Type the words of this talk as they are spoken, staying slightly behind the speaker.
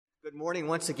Good morning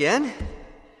once again.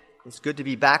 It's good to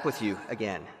be back with you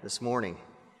again this morning.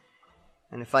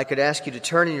 And if I could ask you to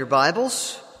turn in your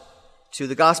Bibles to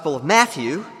the Gospel of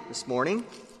Matthew this morning,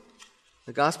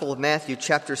 the Gospel of Matthew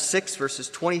chapter 6 verses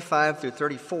 25 through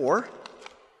 34.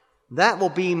 That will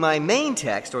be my main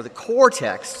text, or the core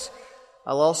text.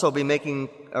 I'll also be making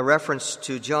a reference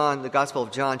to John, the Gospel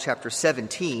of John chapter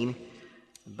 17,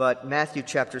 but Matthew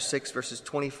chapter 6 verses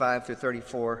 25 through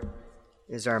 34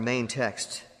 is our main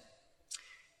text.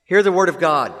 Hear the word of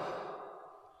God.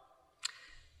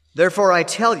 Therefore I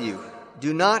tell you,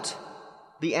 do not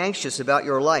be anxious about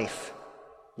your life,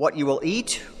 what you will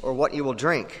eat or what you will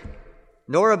drink,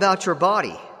 nor about your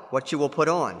body, what you will put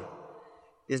on.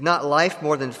 Is not life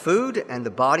more than food, and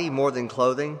the body more than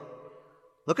clothing?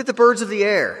 Look at the birds of the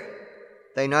air.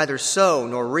 They neither sow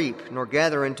nor reap nor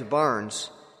gather into barns,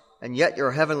 and yet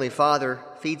your heavenly Father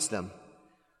feeds them.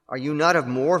 Are you not of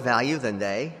more value than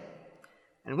they?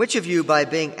 And which of you, by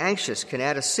being anxious, can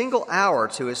add a single hour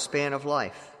to his span of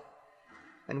life?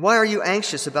 And why are you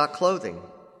anxious about clothing?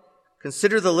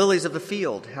 Consider the lilies of the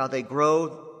field, how they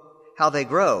grow.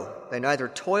 They neither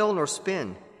toil nor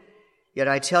spin. Yet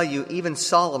I tell you, even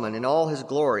Solomon in all his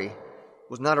glory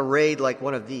was not arrayed like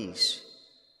one of these.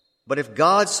 But if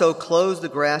God so clothes the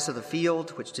grass of the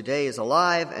field, which today is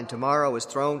alive and tomorrow is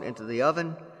thrown into the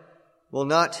oven, will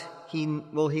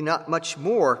he not much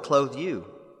more clothe you,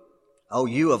 O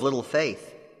you of little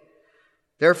faith?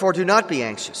 Therefore do not be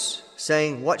anxious,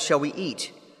 saying, what shall we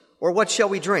eat? Or what shall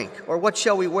we drink? Or what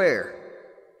shall we wear?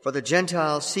 For the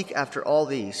Gentiles seek after all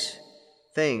these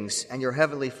things, and your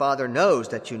heavenly Father knows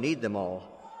that you need them all.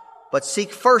 But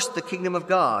seek first the kingdom of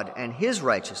God and his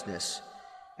righteousness,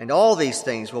 and all these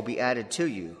things will be added to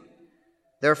you.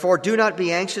 Therefore do not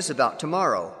be anxious about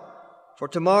tomorrow, for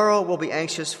tomorrow will be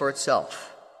anxious for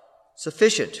itself.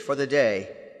 Sufficient for the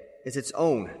day is its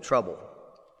own trouble.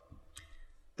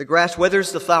 The grass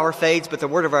withers, the flower fades, but the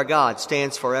word of our God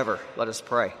stands forever. Let us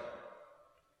pray.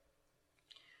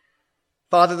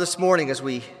 Father, this morning as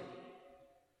we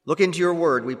look into your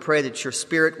word, we pray that your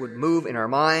Spirit would move in our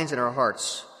minds and our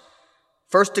hearts,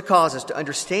 first to cause us to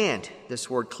understand this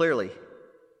word clearly,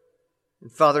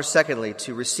 and Father, secondly,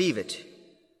 to receive it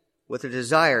with a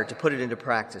desire to put it into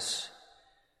practice.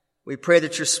 We pray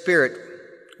that your Spirit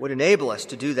would enable us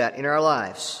to do that in our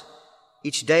lives,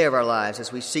 each day of our lives,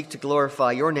 as we seek to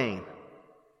glorify your name,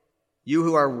 you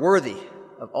who are worthy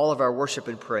of all of our worship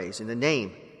and praise. In the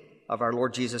name of our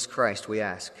Lord Jesus Christ, we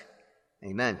ask.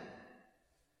 Amen.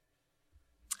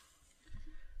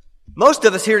 Most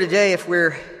of us here today, if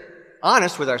we're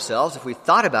honest with ourselves, if we've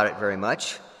thought about it very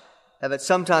much, have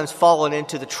sometimes fallen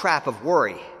into the trap of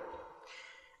worry.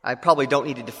 I probably don't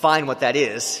need to define what that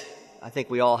is. I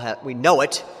think we know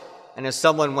it. And as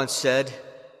someone once said,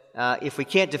 if we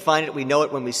can't define it, we know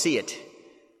it when we see it.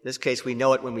 In this case, we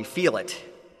know it when we feel it.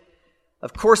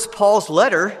 Of course, Paul's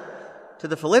letter to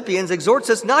the Philippians exhorts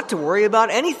us not to worry about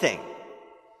anything.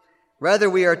 Rather,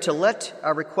 we are to let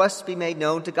our requests be made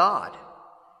known to God.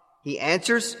 He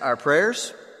answers our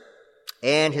prayers,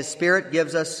 and his Spirit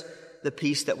gives us the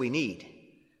peace that we need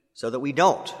so that we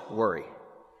don't worry.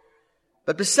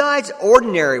 But besides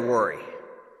ordinary worry,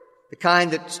 the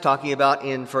kind that's talking about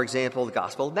in, for example, the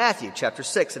Gospel of Matthew, chapter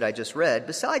 6 that I just read,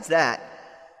 besides that,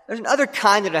 there's another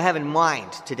kind that I have in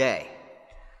mind today.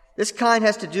 This kind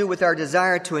has to do with our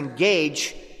desire to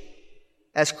engage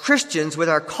as Christians with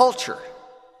our culture,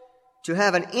 to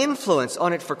have an influence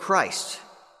on it for Christ.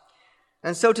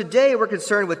 And so today we're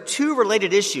concerned with two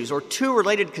related issues, or two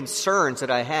related concerns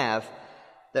that I have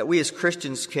that we as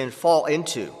Christians can fall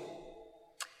into.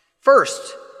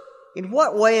 First, in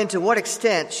what way and to what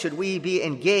extent should we be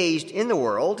engaged in the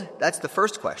world? That's the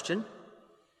first question.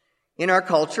 In our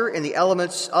culture, in the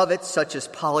elements of it, such as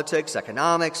politics,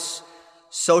 economics,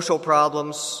 social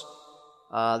problems,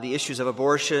 the issues of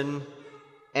abortion,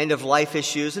 end-of-life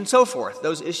issues, and so forth.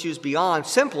 Those issues beyond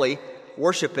simply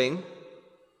worshiping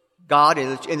God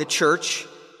in the church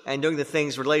and doing the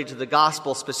things related to the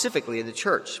gospel specifically in the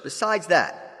church. Besides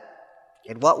that,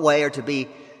 in what way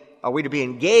are we to be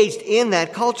engaged in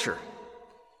that culture?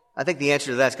 I think the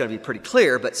answer to that's going to be pretty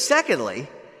clear. But secondly,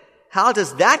 how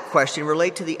does that question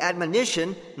relate to the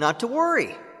admonition not to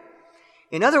worry?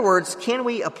 In other words, can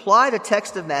we apply the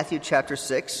text of Matthew chapter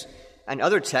 6 and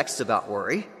other texts about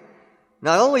worry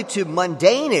not only to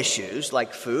mundane issues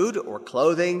like food or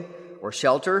clothing or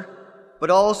shelter, but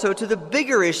also to the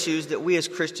bigger issues that we as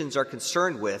Christians are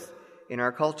concerned with in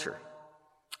our culture?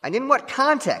 And in what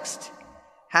context?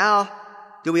 How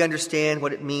do we understand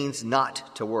what it means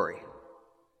not to worry?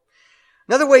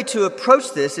 Another way to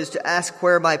approach this is to ask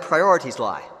where my priorities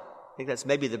lie. I think that's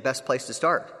maybe the best place to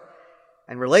start.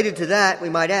 And related to that, we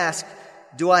might ask,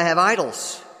 do I have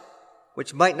idols,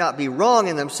 which might not be wrong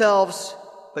in themselves,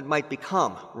 but might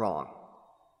become wrong?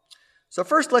 So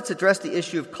first, let's address the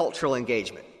issue of cultural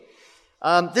engagement.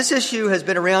 This issue has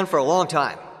been around for a long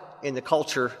time in the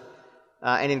culture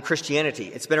and in Christianity.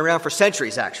 It's been around for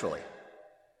centuries, actually.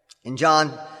 In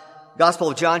Gospel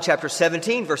of John, chapter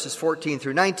 17, verses 14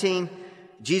 through 19,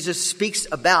 Jesus speaks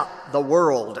about the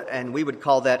world, and we would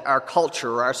call that our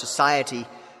culture or our society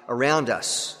around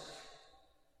us.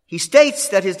 He states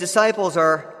that his disciples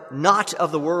are not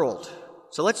of the world.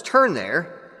 So let's turn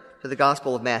there to the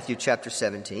Gospel of Matthew, chapter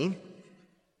 17,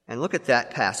 and look at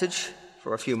that passage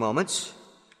for a few moments.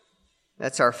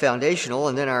 That's our foundational,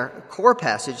 and then our core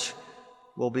passage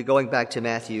will be going back to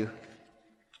Matthew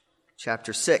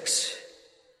chapter 6.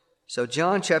 So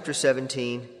John chapter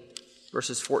 17,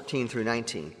 verses 14 through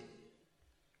 19.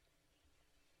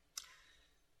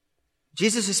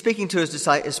 Jesus is speaking to his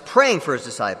disciples, is praying for his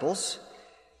disciples.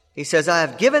 He says, I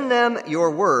have given them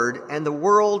your word, and the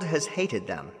world has hated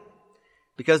them,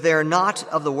 because they are not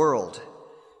of the world,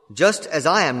 just as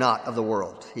I am not of the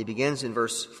world. He begins in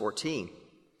verse 14.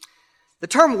 The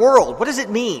term world, what does it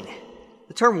mean?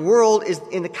 The term world is,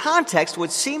 in the context,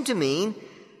 would seem to mean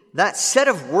that set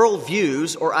of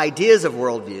worldviews or ideas of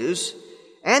worldviews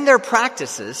and their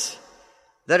practices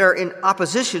that are in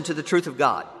opposition to the truth of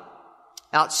God,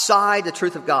 outside the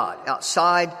truth of God,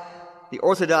 outside the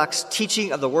orthodox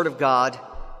teaching of the Word of God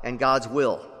and God's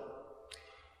will.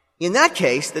 In that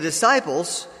case, the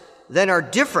disciples then are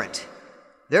different.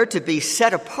 They're to be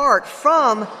set apart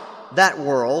from that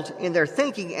world in their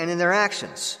thinking and in their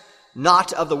actions,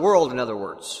 not of the world, in other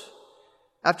words.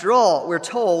 After all, we're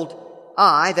told,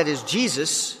 I, that is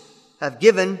Jesus, have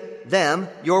given them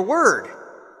your word.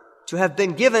 To have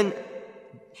been given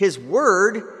his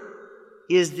word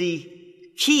is the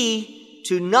key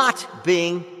to not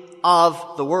being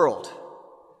of the world.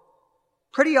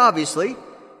 Pretty obviously,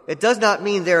 it does not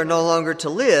mean they are no longer to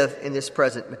live in this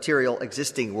present material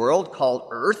existing world called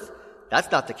earth.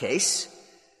 That's not the case.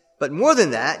 But more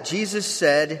than that, Jesus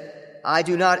said, I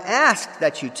do not ask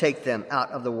that you take them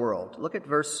out of the world. Look at the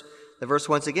verse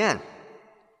once again.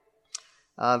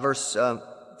 Verse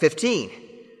 15.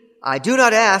 I do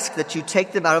not ask that you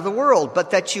take them out of the world, but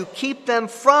that you keep them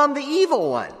from the evil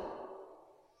one.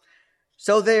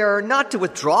 So they are not to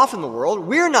withdraw from the world.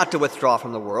 We're not to withdraw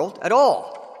from the world at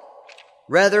all.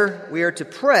 Rather, we are to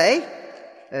pray,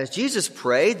 as Jesus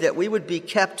prayed, that we would be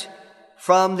kept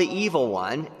from the evil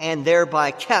one and thereby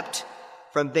kept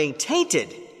from being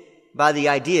tainted by the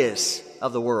ideas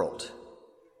of the world.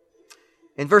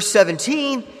 In verse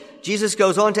 17, Jesus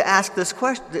goes on to ask this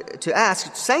question,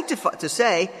 to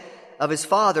say of his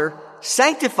Father,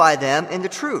 sanctify them in the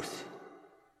truth.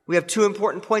 We have two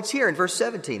important points here in verse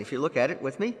 17. If you look at it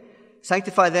with me,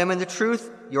 sanctify them in the truth.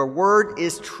 Your word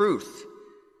is truth.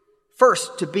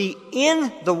 First, to be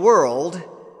in the world,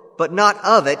 but not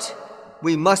of it,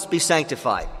 we must be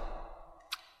sanctified.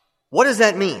 What does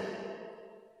that mean?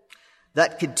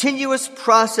 That continuous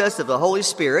process of the Holy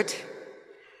Spirit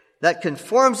that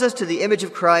conforms us to the image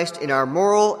of Christ in our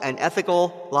moral and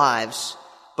ethical lives,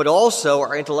 but also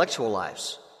our intellectual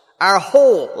lives. Our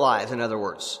whole lives, in other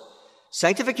words.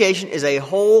 Sanctification is a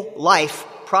whole life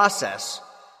process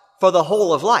for the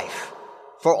whole of life,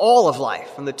 for all of life,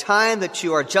 from the time that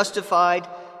you are justified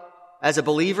as a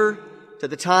believer to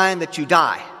the time that you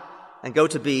die and go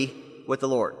to be with the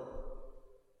Lord.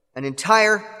 An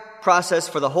entire process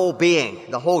for the whole being,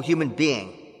 the whole human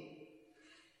being.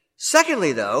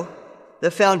 Secondly, though,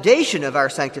 the foundation of our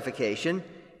sanctification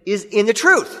is in the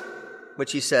truth,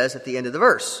 which he says at the end of the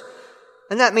verse.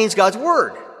 And that means God's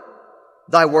word.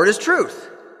 Thy word is truth.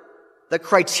 The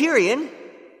criterion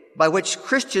by which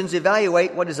Christians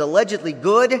evaluate what is allegedly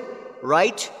good,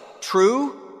 right,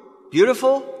 true,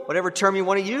 beautiful, whatever term you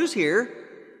want to use here,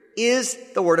 is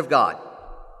the Word of God.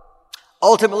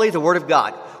 Ultimately, the Word of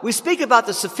God. We speak about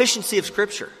the sufficiency of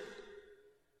Scripture.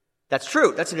 That's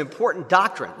true. That's an important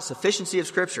doctrine, the sufficiency of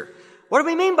Scripture. What do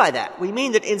we mean by that? We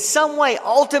mean that in some way,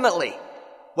 ultimately,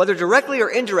 whether directly or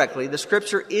indirectly, the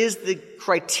Scripture is the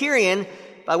criterion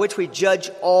by which we judge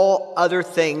all other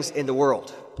things in the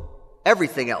world.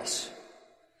 Everything else.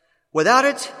 Without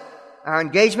it, our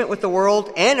engagement with the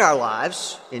world and our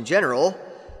lives in general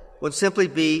would simply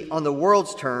be on the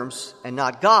world's terms and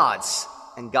not God's.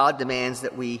 And God demands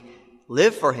that we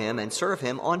live for Him and serve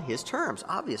Him on His terms,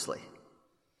 obviously.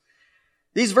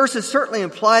 These verses certainly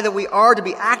imply that we are to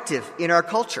be active in our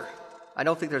culture. I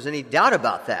don't think there's any doubt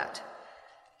about that.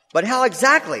 But how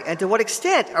exactly and to what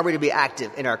extent are we to be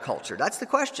active in our culture? That's the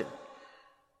question.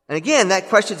 And again, that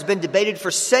question's been debated for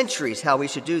centuries, how we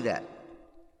should do that.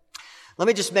 Let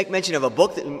me just make mention of a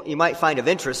book that you might find of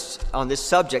interest on this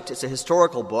subject. It's a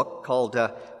historical book called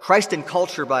Christ and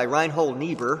Culture by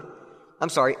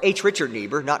H. Richard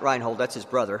Niebuhr, not Reinhold, that's his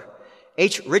brother.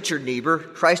 H. Richard Niebuhr,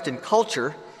 Christ and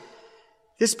Culture.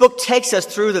 This book takes us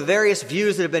through the various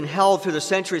views that have been held through the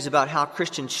centuries about how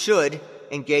Christians should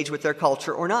engage with their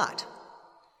culture or not.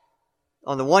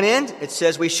 On the one end, it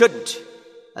says we shouldn't,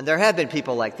 and there have been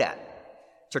people like that.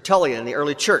 Tertullian in the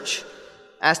early church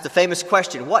asked the famous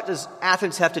question, what does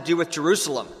Athens have to do with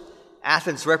Jerusalem?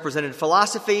 Athens represented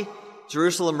philosophy,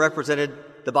 Jerusalem represented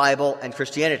the Bible and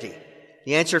Christianity.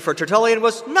 The answer for Tertullian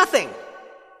was nothing.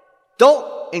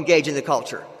 Don't engage in the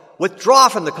culture. Withdraw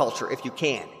from the culture if you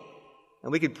can.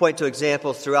 And we could point to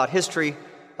examples throughout history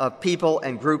of people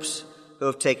and groups who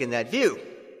have taken that view.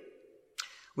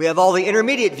 We have all the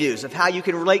intermediate views of how you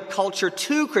can relate culture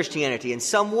to Christianity in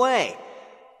some way.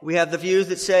 We have the views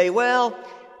that say, well,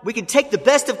 we can take the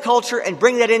best of culture and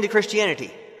bring that into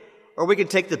Christianity. Or we can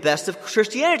take the best of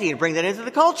Christianity and bring that into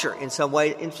the culture, in some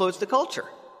way influence the culture.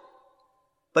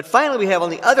 But finally, we have on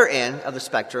the other end of the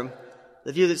spectrum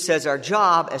the view that says our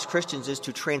job as Christians is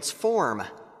to transform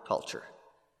culture.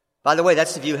 By the way,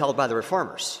 that's the view held by the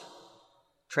Reformers.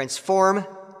 Transform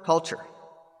culture.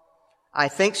 I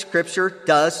think Scripture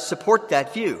does support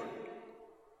that view.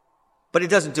 But it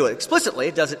doesn't do it explicitly,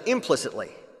 it does it implicitly.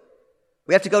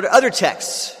 We have to go to other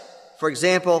texts. For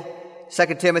example,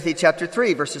 2 Timothy chapter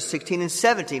 3, verses 16 and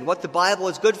 17. What the Bible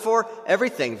is good for?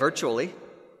 Everything, virtually.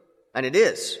 And it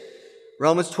is.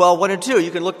 Romans 12, 1 and 2.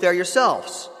 You can look there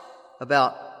yourselves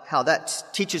about how that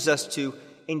teaches us to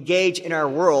engage in our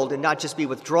world and not just be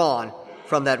withdrawn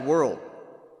from that world.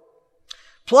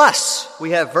 Plus,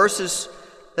 we have verses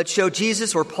that show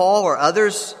Jesus or Paul or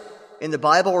others in the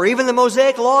Bible or even the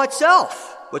Mosaic Law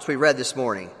itself, which we read this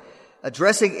morning,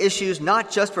 addressing issues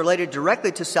not just related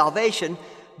directly to salvation,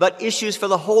 but issues for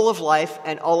the whole of life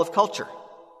and all of culture.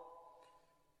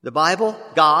 The Bible,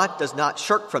 God, does not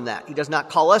shirk from that. He does not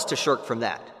call us to shirk from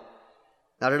that.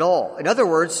 Not at all. In other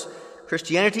words,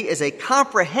 Christianity is a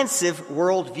comprehensive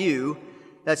worldview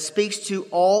that speaks to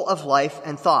all of life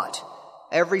and thought,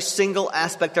 every single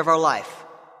aspect of our life,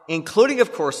 including,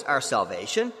 of course, our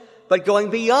salvation, but going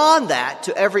beyond that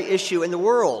to every issue in the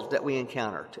world that we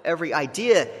encounter, to every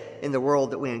idea in the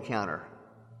world that we encounter.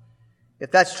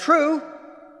 If that's true,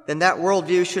 then that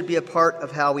worldview should be a part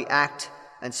of how we act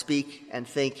and speak and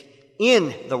think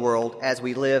in the world as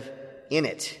we live in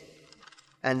it.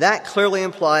 And that clearly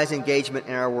implies engagement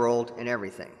in our world and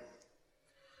everything.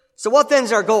 So what then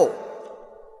is our goal?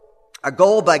 Our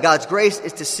goal, by God's grace,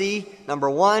 is to see, number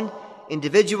one,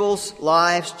 individuals'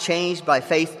 lives changed by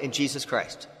faith in Jesus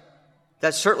Christ.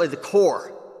 That's certainly the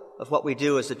core of what we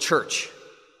do as a church.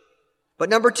 But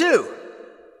number two,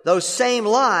 those same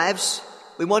lives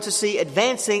we want to see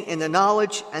advancing in the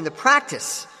knowledge and the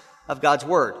practice of God's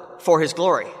Word for His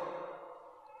glory.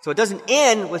 So it doesn't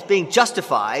end with being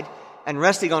justified and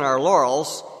resting on our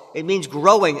laurels. It means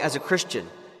growing as a Christian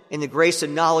in the grace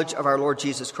and knowledge of our Lord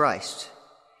Jesus Christ.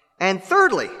 And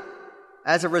thirdly,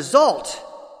 as a result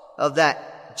of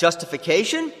that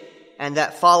justification and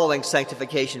that following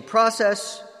sanctification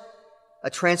process, a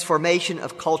transformation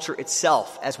of culture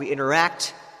itself as we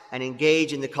interact and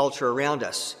engage in the culture around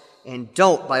us. And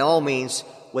don't, by all means,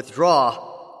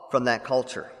 withdraw from that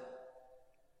culture.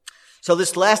 So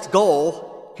this last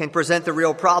goal can present the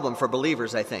real problem for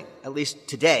believers, I think. At least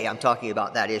today, I'm talking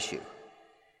about that issue.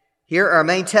 Here, our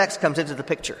main text comes into the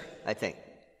picture, I think.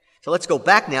 So let's go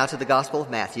back now to the Gospel of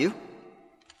Matthew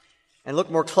and look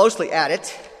more closely at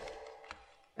it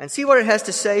and see what it has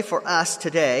to say for us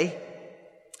today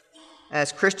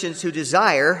as Christians who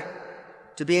desire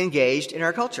to be engaged in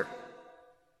our culture.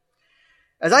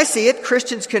 As I see it,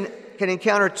 Christians can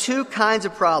encounter two kinds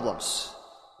of problems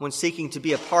when seeking to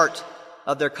be a part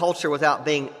of their culture without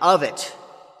being of it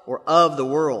or of the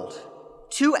world.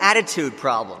 Two attitude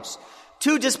problems,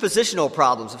 two dispositional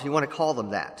problems, if you want to call them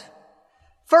that.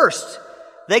 First,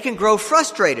 they can grow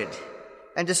frustrated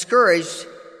and discouraged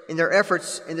in their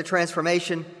efforts in the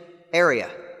transformation area,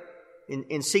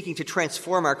 in seeking to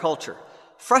transform our culture.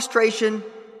 Frustration,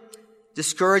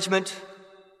 discouragement,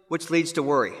 which leads to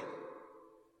worry.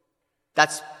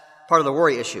 That's part of the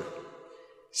worry issue.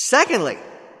 Secondly,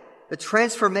 the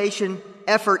transformation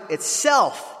effort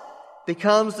itself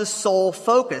becomes the sole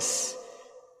focus,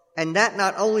 and that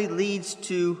not only leads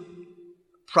to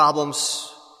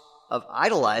problems of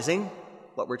idolizing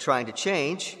what we're trying to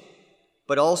change,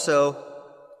 but also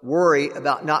worry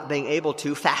about not being able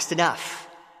to fast enough,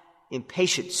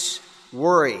 impatience,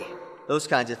 worry, those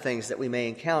kinds of things that we may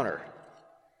encounter.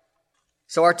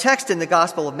 So our text in the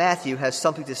Gospel of Matthew has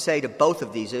something to say to both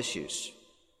of these issues.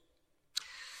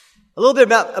 A little bit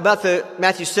about the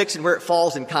Matthew 6 and where it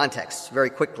falls in context, very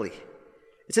quickly.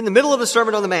 It's in the middle of the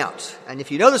Sermon on the Mount. And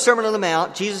if you know the Sermon on the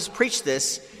Mount, Jesus preached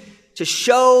this to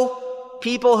show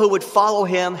people who would follow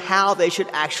him how they should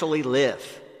actually live.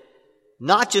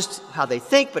 Not just how they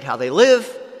think, but how they live,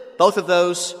 both of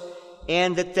those,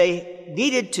 and that they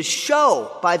needed to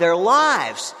show by their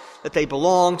lives that they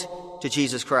belonged to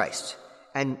Jesus Christ.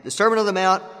 And the Sermon on the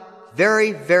Mount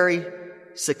very, very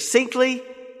succinctly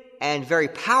and very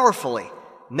powerfully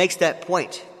makes that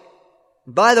point.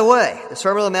 By the way, the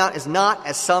Sermon on the Mount is not,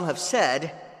 as some have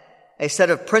said, a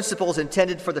set of principles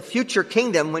intended for the future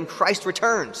kingdom when Christ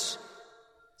returns.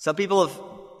 Some people have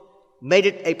made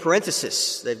it a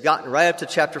parenthesis. They've gotten right up to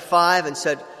chapter 5 and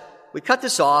said, we cut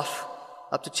this off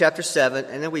up to chapter 7,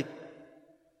 and then we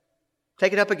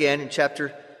take it up again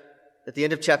at the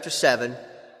end of chapter 7,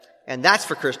 and that's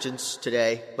for Christians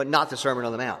today, but not the Sermon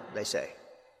on the Mount, they say.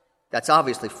 That's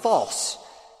obviously false.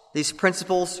 These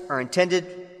principles are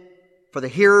intended for the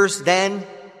hearers then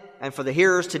and for the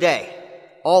hearers today.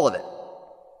 All of it.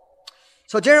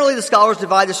 So generally the scholars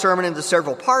divide the sermon into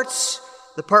several parts.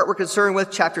 The part we're concerned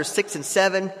with, chapters 6 and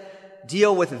 7,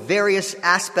 deal with various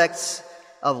aspects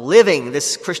of living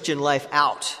this Christian life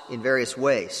out in various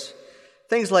ways.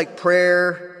 Things like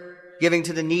prayer, giving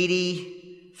to the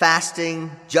needy,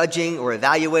 fasting, judging or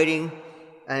evaluating,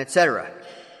 and etc.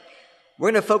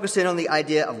 We're going to focus in on the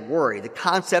idea of worry, the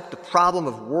concept, the problem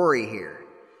of worry here.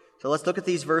 So let's look at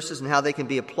these verses and how they can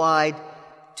be applied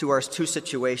to our two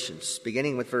situations,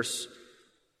 beginning with verse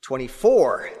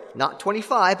 24. Not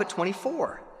 25, but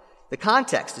 24. The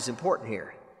context is important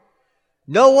here.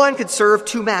 No one can serve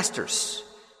two masters,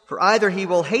 for either he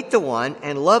will hate the one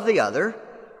and love the other,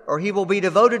 or he will be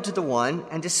devoted to the one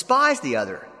and despise the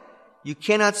other. You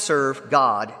cannot serve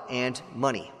God and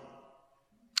money.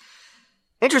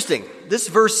 Interesting. This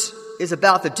verse is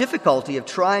about the difficulty of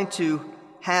trying to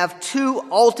have two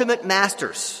ultimate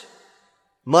masters,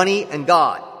 money and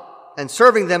God, and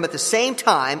serving them at the same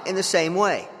time in the same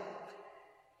way.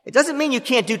 It doesn't mean you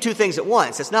can't do two things at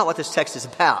once. That's not what this text is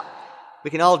about.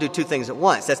 We can all do two things at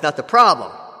once. That's not the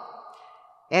problem.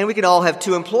 And we can all have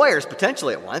two employers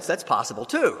potentially at once. That's possible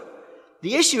too.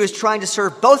 The issue is trying to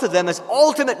serve both of them as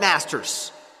ultimate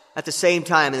masters at the same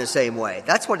time in the same way.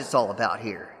 That's what it's all about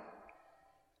here.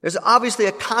 There's obviously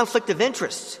a conflict of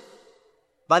interest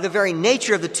by the very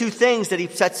nature of the two things that he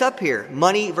sets up here,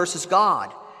 money versus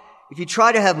God. If you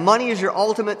try to have money as your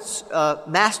ultimate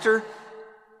master,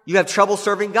 you have trouble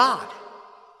serving God.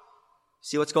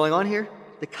 See what's going on here?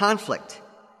 The conflict.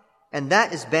 And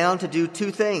that is bound to do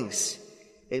two things.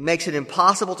 It makes it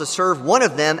impossible to serve one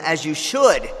of them as you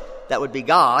should. That would be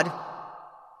God.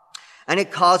 And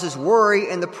it causes worry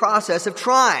in the process of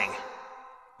trying,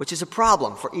 which is a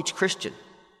problem for each Christian.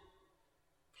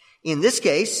 In this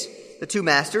case, the two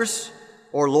masters,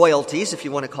 or loyalties, if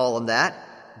you want to call them that,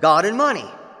 God and money.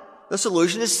 The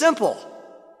solution is simple.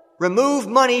 Remove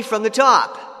money from the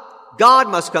top. God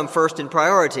must come first in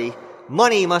priority.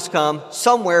 Money must come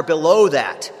somewhere below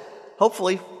that.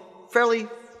 Hopefully, fairly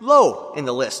low in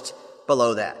the list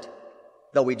below that.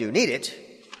 Though we do need it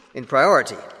in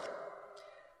priority.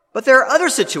 But there are other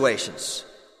situations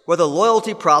where the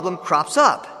loyalty problem crops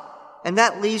up, and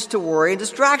that leads to worry and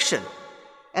distraction.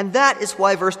 And that is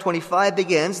why verse 25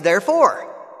 begins, therefore.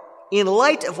 In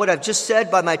light of what I've just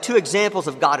said by my two examples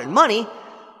of God and money,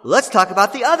 let's talk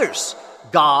about the others.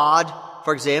 God,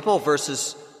 for example,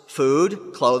 versus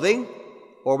food, clothing,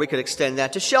 or we could extend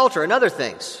that to shelter and other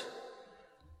things.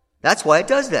 That's why it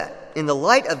does that. In the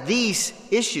light of these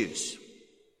issues,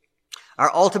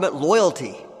 our ultimate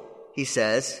loyalty, he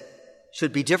says,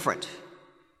 should be different.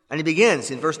 And he begins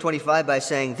in verse 25 by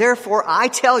saying, therefore I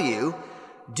tell you,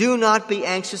 do not be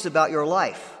anxious about your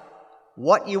life,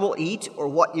 what you will eat or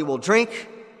what you will drink,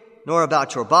 nor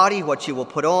about your body, what you will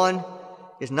put on.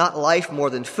 Is not life more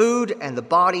than food, and the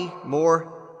body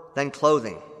more than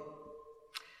clothing?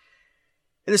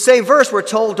 In the same verse, we're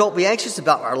told, don't be anxious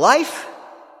about our life,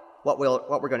 what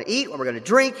we're going to eat, what we're going to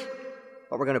drink,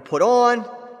 what we're going to put on.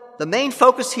 The main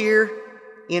focus here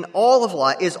in all of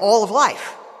life is all of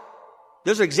life.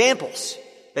 Those are examples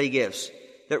that he gives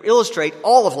that illustrate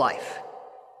all of life.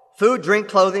 Food, drink,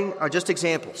 clothing are just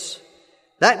examples.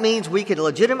 That means we can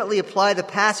legitimately apply the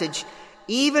passage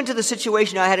even to the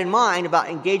situation I had in mind about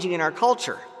engaging in our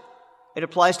culture. It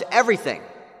applies to everything,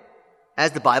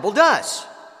 as the Bible does.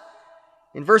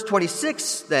 In verse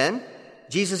 26, then,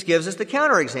 Jesus gives us the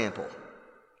counterexample.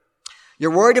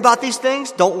 You're worried about these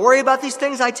things? Don't worry about these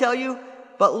things, I tell you.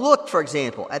 But look, for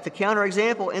example, at the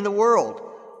counterexample in the world.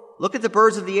 Look at the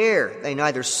birds of the air. They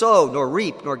neither sow nor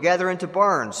reap nor gather into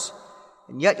barns,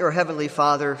 and yet your heavenly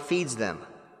Father feeds them.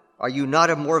 Are you not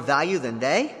of more value than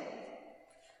they?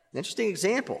 An interesting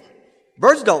example.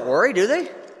 Birds don't worry, do they?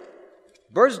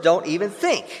 Birds don't even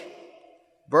think.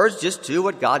 Birds just do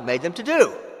what God made them to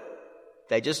do.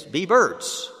 They just be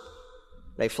birds.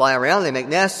 They fly around, they make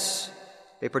nests,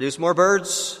 they produce more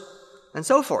birds, and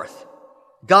so forth.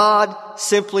 God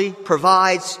simply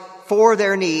provides for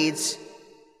their needs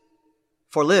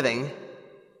for living,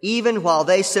 even while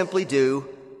they simply do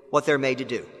what they're made to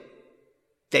do.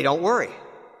 They don't worry.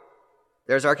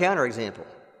 There's our counterexample.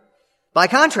 By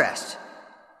contrast,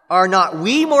 are not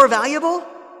we more valuable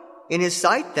in His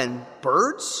sight than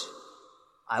birds?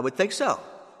 I would think so.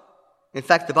 In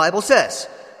fact, the Bible says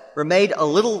we're made a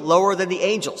little lower than the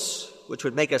angels, which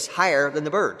would make us higher than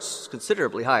the birds,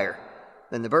 considerably higher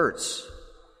than the birds.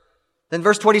 Then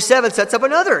verse 27 sets up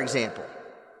another example.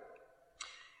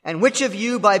 And which of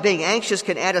you, by being anxious,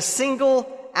 can add a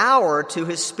single hour to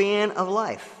his span of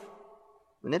life?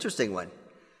 An interesting one.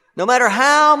 No matter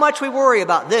how much we worry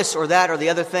about this or that or the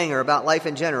other thing or about life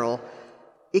in general,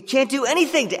 it can't do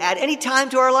anything to add any time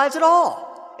to our lives at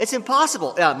all. It's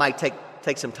impossible. It might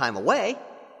take some time away.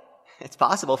 It's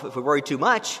possible if we worry too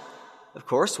much. Of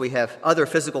course, we have other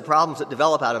physical problems that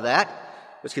develop out of that,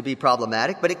 which could be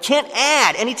problematic, but it can't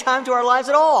add any time to our lives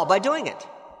at all by doing it.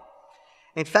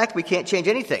 In fact, we can't change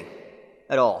anything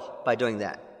at all by doing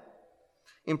that.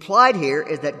 Implied here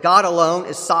is that God alone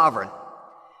is sovereign,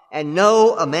 and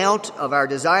no amount of our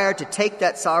desire to take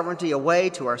that sovereignty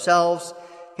away to ourselves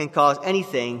can cause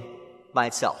anything by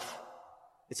itself.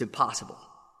 It's impossible.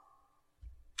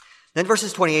 Then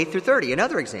verses 28 through 30,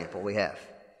 another example we have.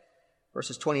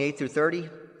 Verses 28 through 30.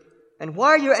 And why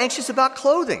are you anxious about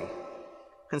clothing?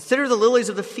 Consider the lilies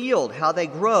of the field, how they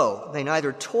grow. They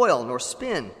neither toil nor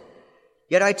spin.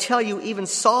 Yet I tell you, even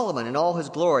Solomon in all his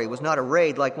glory was not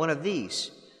arrayed like one of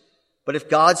these. But if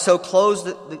God so clothes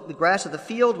the grass of the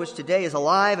field, which today is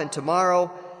alive and tomorrow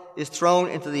is thrown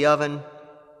into the oven,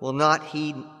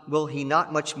 will he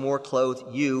not much more clothe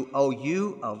you, O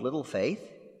you of little faith?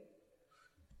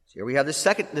 So here we have this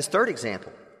third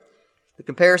example. The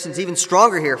comparison's even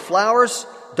stronger here. Flowers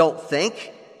don't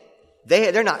think.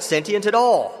 They're not sentient at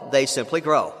all. They simply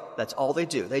grow. That's all they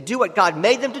do. They do what God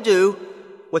made them to do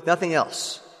with nothing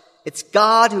else. It's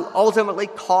God who ultimately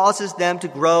causes them to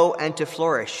grow and to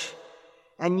flourish.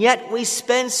 And yet we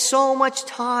spend so much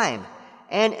time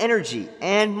and energy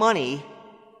and money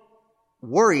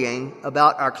worrying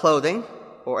about our clothing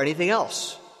or anything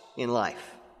else in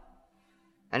life.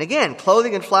 And again,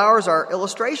 clothing and flowers are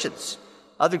illustrations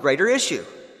of the greater issue.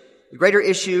 The greater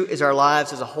issue is our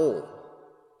lives as a whole.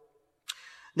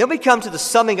 Then we come to the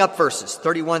summing up verses,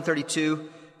 31, 32,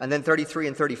 and then 33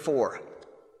 and 34.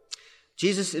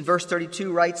 Jesus in verse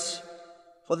 32 writes,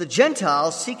 For the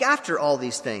Gentiles seek after all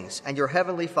these things, and your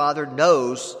heavenly Father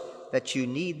knows that you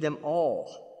need them all.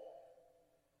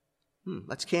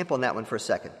 Let's camp on that one for a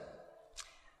second.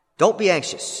 Don't be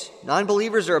anxious.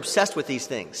 Non-believers are obsessed with these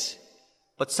things,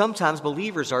 but sometimes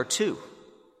believers are too,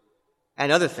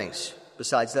 and other things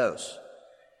besides those.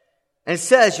 And it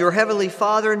says, your heavenly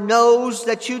Father knows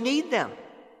that you need them.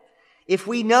 If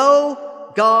we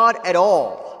know God at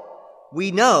all, we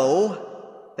know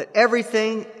that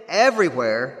everything,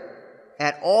 everywhere,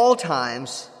 at all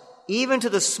times, even to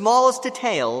the smallest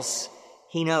details,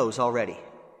 He knows already.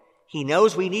 He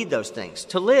knows we need those things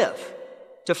to live,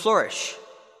 to flourish.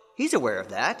 He's aware of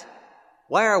that.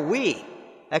 Why are we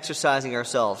exercising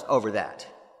ourselves over that?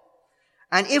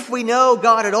 And if we know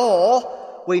God at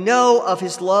all, we know of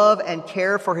His love and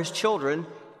care for His children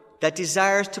that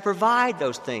desires to provide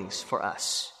those things for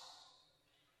us.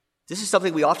 This is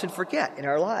something we often forget in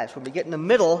our lives. When we get in the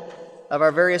middle of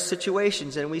our various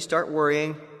situations and we start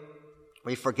worrying,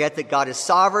 we forget that God is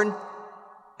sovereign,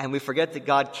 and we forget that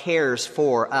God cares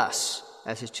for us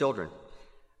as His children.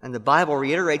 And the Bible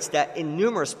reiterates that in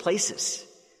numerous places.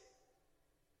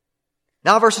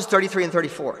 Now verses 33 and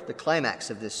 34, the climax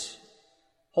of this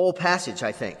whole passage,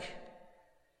 I think.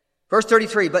 Verse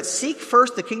 33, but seek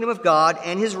first the kingdom of God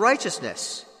and His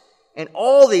righteousness, and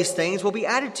all these things will be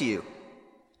added to you.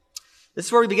 This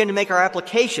is where we begin to make our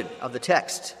application of the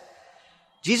text.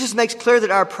 Jesus makes clear that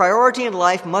our priority in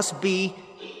life must be,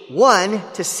 one,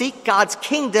 to seek God's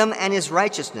kingdom and His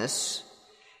righteousness,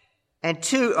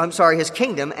 His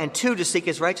kingdom, and two, to seek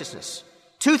His righteousness.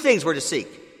 Two things we're to seek,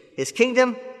 His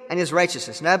kingdom and His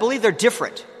righteousness. And I believe they're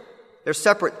different. They're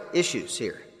separate issues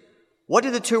here. What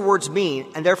do the two words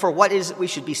mean, and therefore what is it we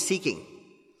should be seeking?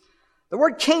 The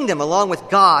word kingdom, along with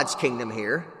God's kingdom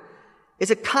here, is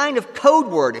a kind of code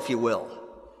word, if you will,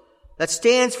 that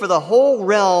stands for the whole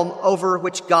realm over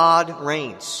which God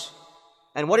reigns.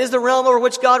 And what is the realm over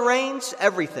which God reigns?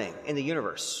 Everything in the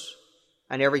universe.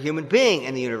 and every human being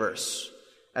in the universe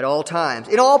at all times,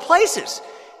 in all places.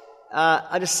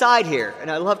 An aside here, and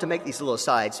I love to make these little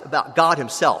asides about God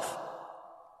himself.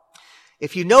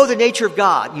 If you know the nature of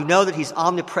God, you know that he's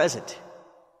omnipresent.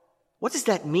 What does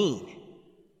that mean?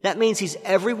 That means he's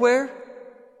everywhere,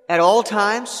 at all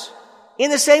times,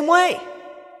 in the same way.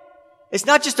 It's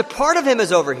not just a part of him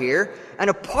is over here, and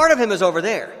a part of him is over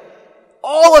there.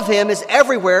 All of him is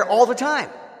everywhere all the time.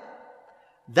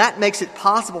 That makes it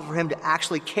possible for him to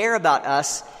actually care about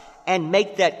us and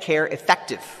make that care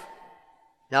effective.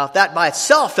 Now, if that by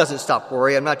itself doesn't stop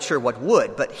worry, I'm not sure what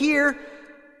would. But here,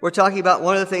 we're talking about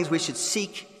one of the things we should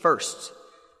seek first.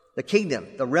 The kingdom,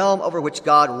 the realm over which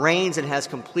God reigns and has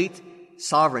complete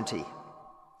sovereignty.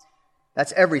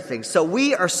 That's everything. So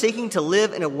we are seeking to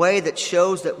live in a way that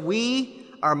shows that we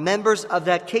are members of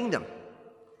that kingdom.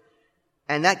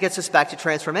 And that gets us back to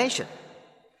transformation.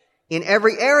 In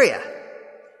every area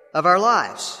of our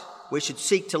lives, we should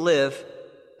seek to live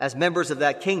as members of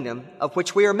that kingdom of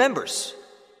which we are members.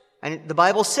 And the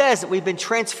Bible says that we've been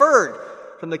transferred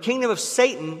from the kingdom of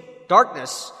Satan,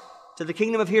 darkness, to the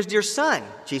kingdom of his dear Son,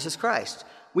 Jesus Christ.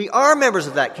 We are members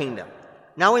of that kingdom.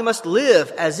 Now we must live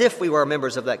as if we were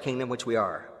members of that kingdom, which we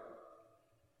are.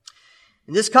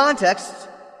 In this context,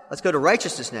 let's go to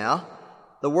righteousness now.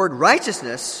 The word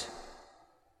righteousness,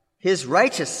 his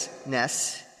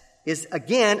righteousness, is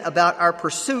again about our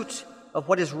pursuit of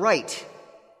what is right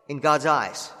in God's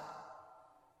eyes.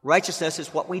 Righteousness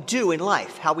is what we do in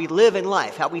life, how we live in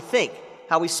life, how we think,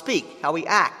 how we speak, how we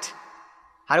act.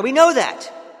 How do we know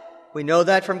that? We know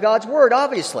that from God's Word,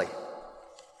 obviously.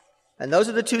 And those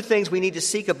are the two things we need to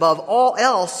seek above all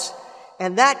else,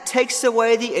 and that takes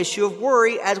away the issue of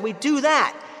worry as we do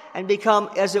that and become,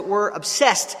 as it were,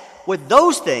 obsessed with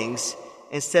those things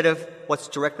instead of what's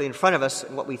directly in front of us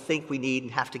and what we think we need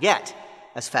and have to get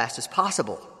as fast as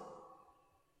possible.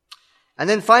 And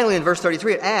then finally in verse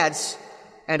 33 it adds,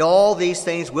 and all these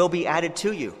things will be added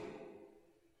to you.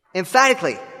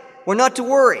 Emphatically, we're not to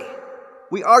worry.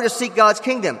 We are to seek God's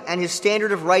kingdom and his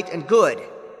standard of right and good.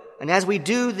 And as we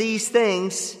do these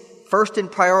things, first in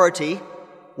priority,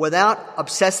 without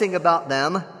obsessing about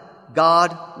them,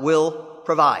 God will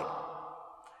provide.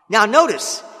 Now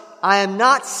notice, I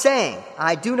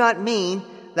do not mean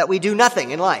that we do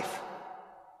nothing in life.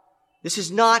 This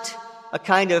is not a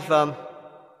kind of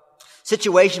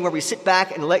situation where we sit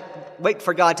back and wait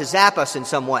for God to zap us in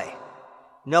some way.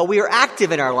 No, we are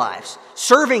active in our lives,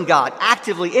 serving God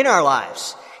actively in our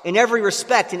lives, in every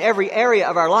respect, in every area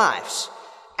of our lives.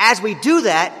 As we do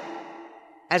that,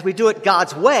 as we do it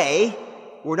God's way,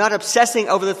 we're not obsessing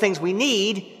over the things we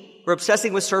need, we're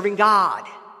obsessing with serving God,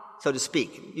 so to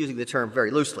speak, using the term very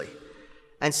loosely.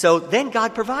 And so then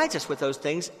God provides us with those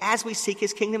things as we seek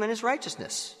his kingdom and his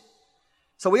righteousness.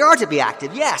 So we are to be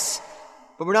active, yes,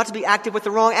 but we're not to be active with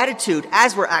the wrong attitude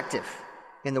as we're active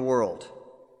in the world.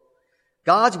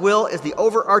 God's will is the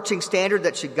overarching standard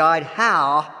that should guide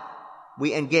how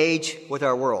we engage with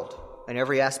our world and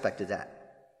every aspect of that.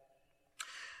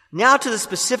 Now to the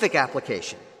specific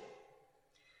application.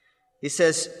 He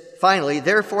says, finally,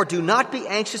 therefore do not be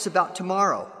anxious about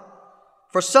tomorrow.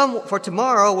 For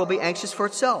tomorrow will be anxious for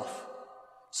itself.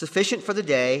 Sufficient for the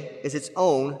day is its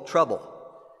own trouble.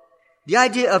 The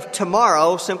idea of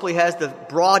tomorrow simply has the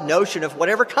broad notion of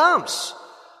whatever comes.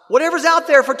 Whatever's out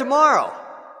there for tomorrow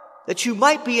that you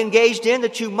might be engaged in,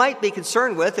 that you might be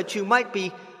concerned with, that you might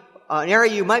be an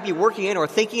area you might be working in or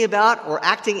thinking about or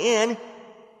acting in,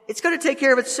 it's going to take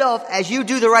care of itself as you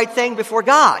do the right thing before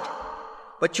God.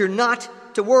 But you're not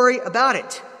to worry about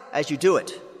it as you do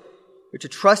it. You're to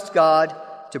trust God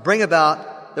to bring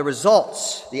about the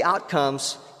results, the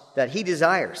outcomes that he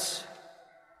desires.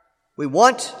 We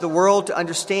want the world to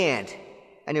understand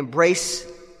and embrace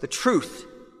the truth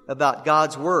about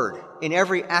God's Word in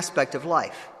every aspect of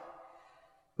life.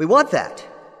 We want that.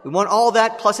 We want all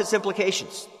that plus its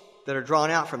implications that are drawn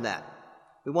out from that.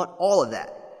 We want all of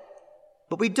that.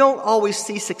 But we don't always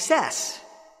see success.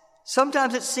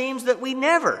 Sometimes it seems that we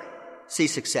never see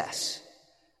success.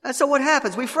 And so what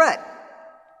happens? We fret.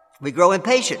 We grow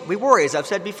impatient. We worry, as I've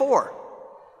said before.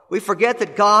 We forget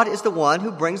that God is the one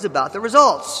who brings about the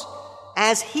results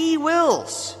as he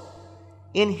wills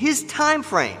in his time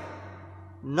frame,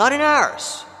 not in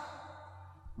ours.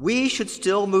 We should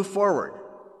still move forward.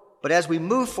 But as we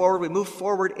move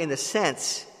forward in the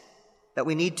sense that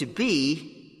we need to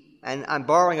be, and I'm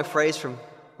borrowing a phrase from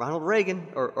Ronald Reagan,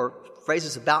 or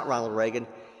phrases about Ronald Reagan.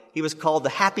 He was called the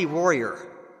happy warrior.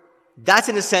 That's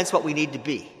in a sense what we need to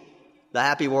be, the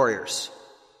happy warriors.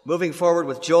 Moving forward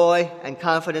with joy and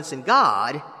confidence in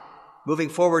God, moving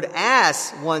forward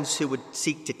as ones who would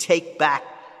seek to take back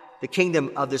the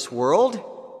kingdom of this world,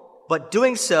 but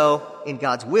doing so in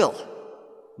God's will,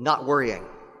 not worrying.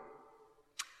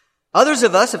 Others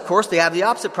of us, of course, they have the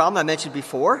opposite problem I mentioned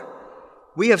before.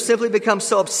 We have simply become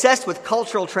so obsessed with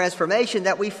cultural transformation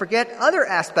that we forget other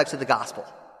aspects of the gospel.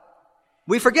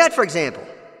 We forget, for example,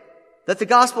 that the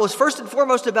gospel is first and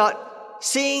foremost about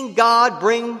seeing God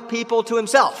bring people to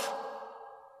himself.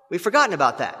 We've forgotten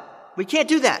about that. We can't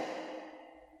do that.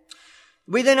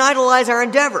 We then idolize our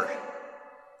endeavor,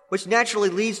 which naturally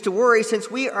leads to worry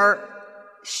since we are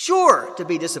sure to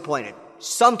be disappointed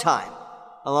sometime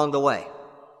along the way.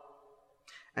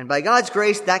 And by God's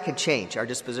grace, that can change our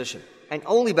disposition. And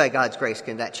only by God's grace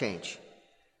can that change.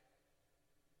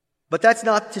 But that's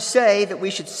not to say that we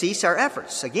should cease our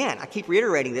efforts. Again, I keep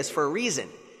reiterating this for a reason.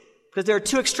 Because there are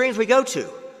two extremes we go to.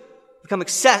 Become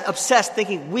obsessed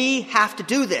thinking we have to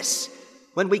do this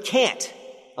when we can't.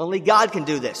 Only God can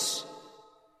do this.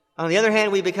 On the other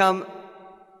hand, we become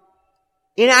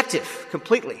inactive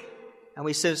completely. And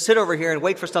we sit over here and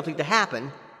wait for something to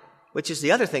happen, which is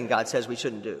the other thing God says we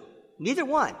shouldn't do. Neither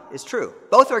one is true.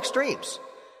 Both are extremes.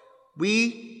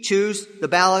 We choose the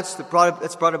balance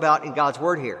that's brought about in God's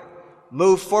word here.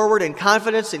 Move forward in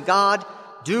confidence in God,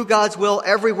 do God's will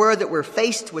everywhere that we're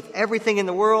faced with everything in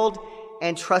the world,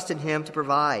 and trust in him to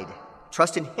provide.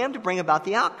 Trust in him to bring about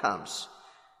the outcomes.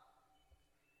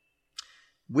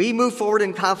 We move forward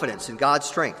in confidence in God's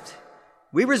strength.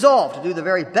 We resolve to do the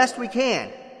very best we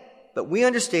can, but we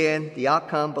understand the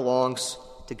outcome belongs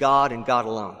to God and God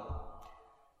alone.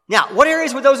 Now, what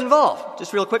areas would those involve?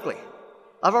 Just real quickly.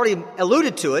 I've already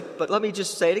alluded to it, but let me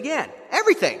just say it again.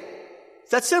 Everything.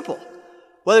 It's that simple.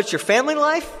 Whether it's your family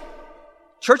life,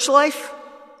 church life,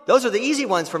 those are the easy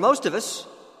ones for most of us.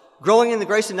 Growing in the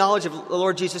grace and knowledge of the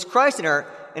Lord Jesus Christ in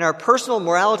our personal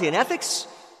morality and ethics,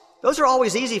 those are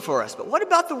always easy for us. But what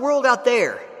about the world out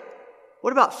there?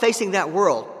 What about facing that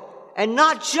world? And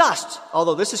not just,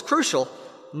 although this is crucial,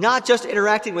 not just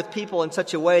interacting with people in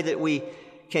such a way that we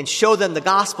can show them the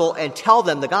gospel and tell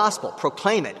them the gospel,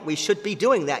 proclaim it. We should be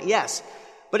doing that, yes.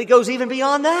 But it goes even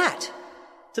beyond that,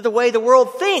 to the way the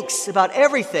world thinks about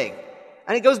everything.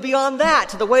 And it goes beyond that,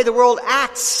 to the way the world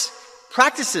acts,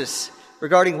 practices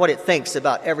regarding what it thinks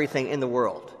about everything in the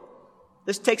world.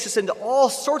 This takes us into all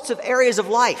sorts of areas of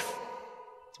life,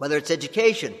 whether it's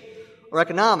education, or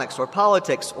economics, or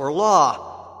politics, or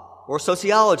law, or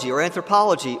sociology, or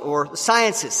anthropology, or the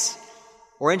sciences,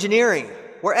 or engineering,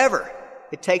 wherever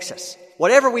it takes us.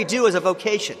 Whatever we do as a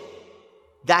vocation,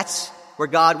 that's where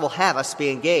God will have us be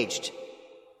engaged.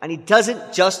 And he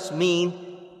doesn't just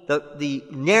mean the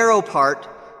narrow part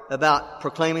about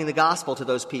proclaiming the gospel to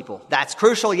those people. That's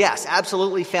crucial, yes,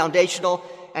 absolutely foundational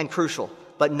and crucial,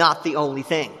 but not the only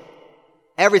thing.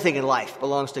 Everything in life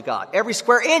belongs to God. Every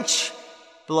square inch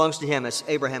belongs to him, as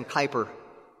Abraham Kuyper,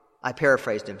 I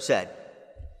paraphrased him, said.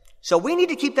 So we need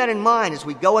to keep that in mind as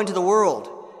we go into the world.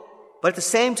 But at the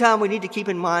same time, we need to keep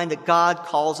in mind that God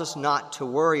calls us not to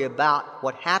worry about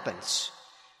what happens.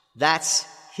 That's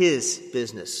his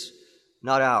business,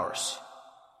 not ours.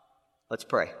 Let's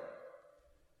pray.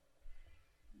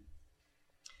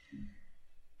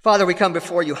 Father, we come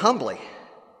before you humbly,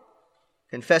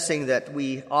 confessing that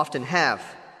we often have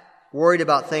worried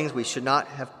about things we should not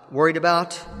have worried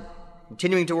about,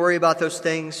 continuing to worry about those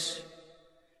things,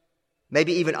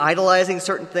 maybe even idolizing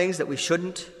certain things that we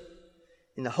shouldn't,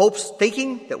 in the hopes,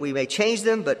 thinking that we may change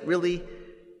them, but really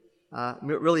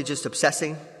just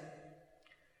obsessing.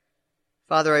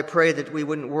 Father, I pray that we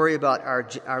wouldn't worry about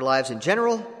our lives in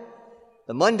general,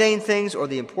 the mundane things or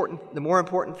the more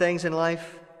important things in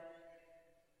life.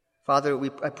 Father,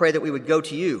 I pray that we would go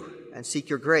to you and seek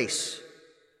your grace.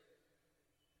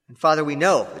 And Father, we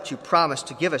know that you promised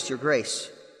to give us your grace,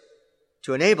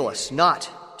 to enable us not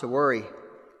to worry,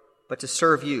 but to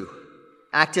serve you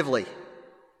actively,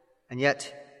 and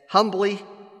yet humbly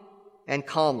and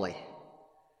calmly.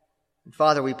 And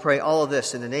Father, we pray all of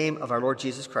this in the name of our Lord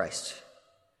Jesus Christ.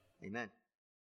 Amen.